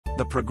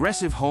The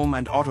Progressive Home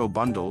and Auto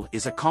Bundle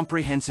is a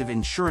comprehensive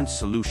insurance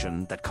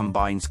solution that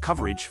combines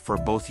coverage for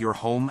both your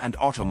home and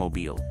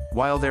automobile.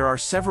 While there are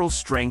several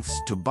strengths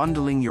to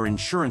bundling your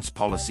insurance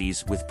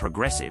policies with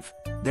Progressive,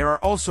 there are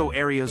also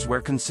areas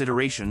where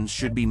considerations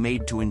should be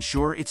made to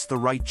ensure it's the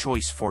right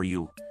choice for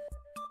you.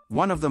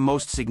 One of the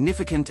most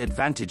significant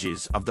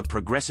advantages of the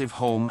Progressive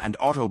Home and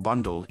Auto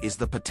Bundle is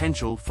the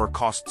potential for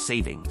cost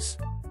savings.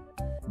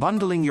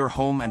 Bundling your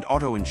home and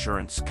auto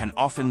insurance can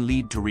often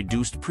lead to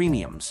reduced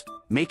premiums,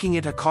 making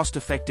it a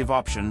cost-effective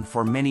option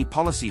for many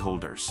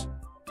policyholders.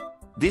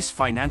 This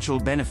financial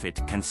benefit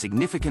can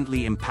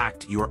significantly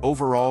impact your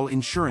overall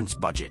insurance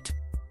budget.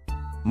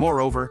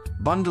 Moreover,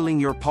 bundling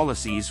your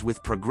policies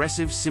with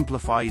Progressive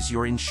simplifies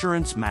your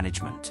insurance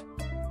management.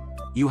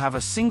 You have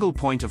a single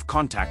point of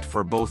contact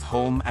for both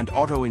home and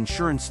auto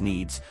insurance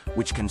needs,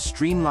 which can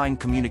streamline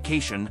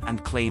communication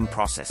and claim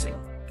processing.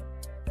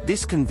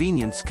 This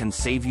convenience can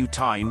save you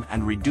time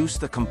and reduce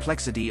the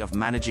complexity of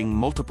managing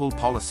multiple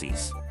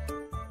policies.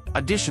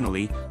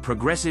 Additionally,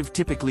 Progressive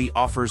typically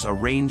offers a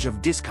range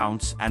of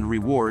discounts and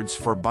rewards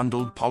for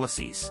bundled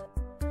policies.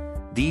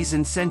 These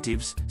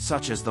incentives,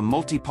 such as the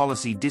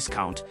multi-policy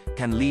discount,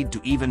 can lead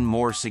to even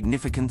more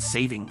significant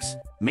savings,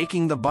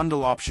 making the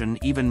bundle option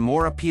even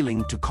more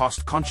appealing to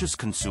cost-conscious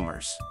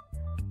consumers.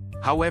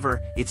 However,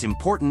 it's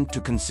important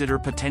to consider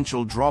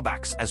potential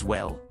drawbacks as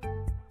well.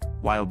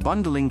 While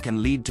bundling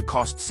can lead to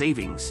cost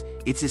savings,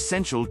 it's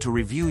essential to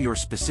review your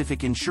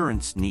specific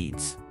insurance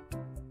needs.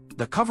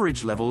 The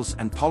coverage levels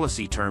and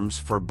policy terms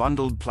for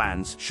bundled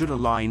plans should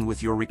align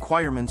with your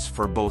requirements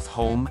for both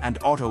home and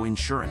auto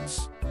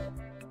insurance.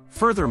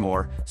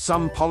 Furthermore,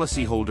 some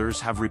policyholders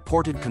have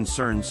reported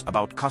concerns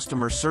about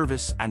customer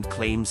service and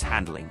claims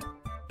handling.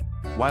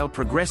 While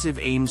Progressive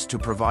aims to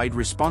provide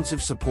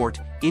responsive support,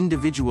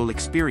 individual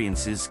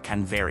experiences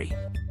can vary.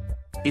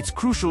 It's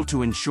crucial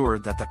to ensure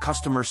that the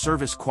customer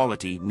service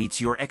quality meets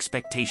your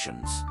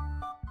expectations.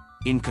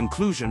 In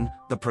conclusion,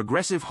 the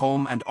Progressive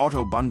Home and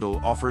Auto Bundle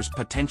offers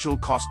potential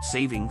cost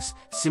savings,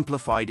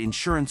 simplified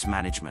insurance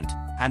management,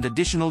 and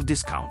additional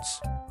discounts.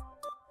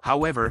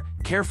 However,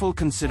 careful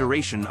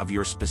consideration of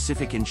your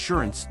specific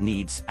insurance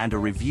needs and a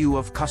review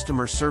of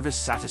customer service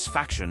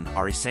satisfaction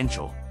are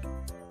essential.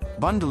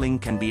 Bundling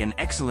can be an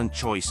excellent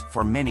choice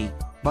for many,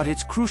 but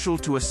it's crucial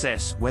to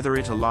assess whether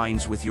it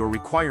aligns with your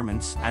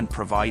requirements and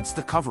provides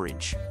the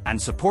coverage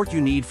and support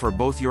you need for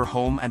both your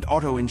home and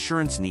auto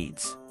insurance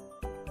needs.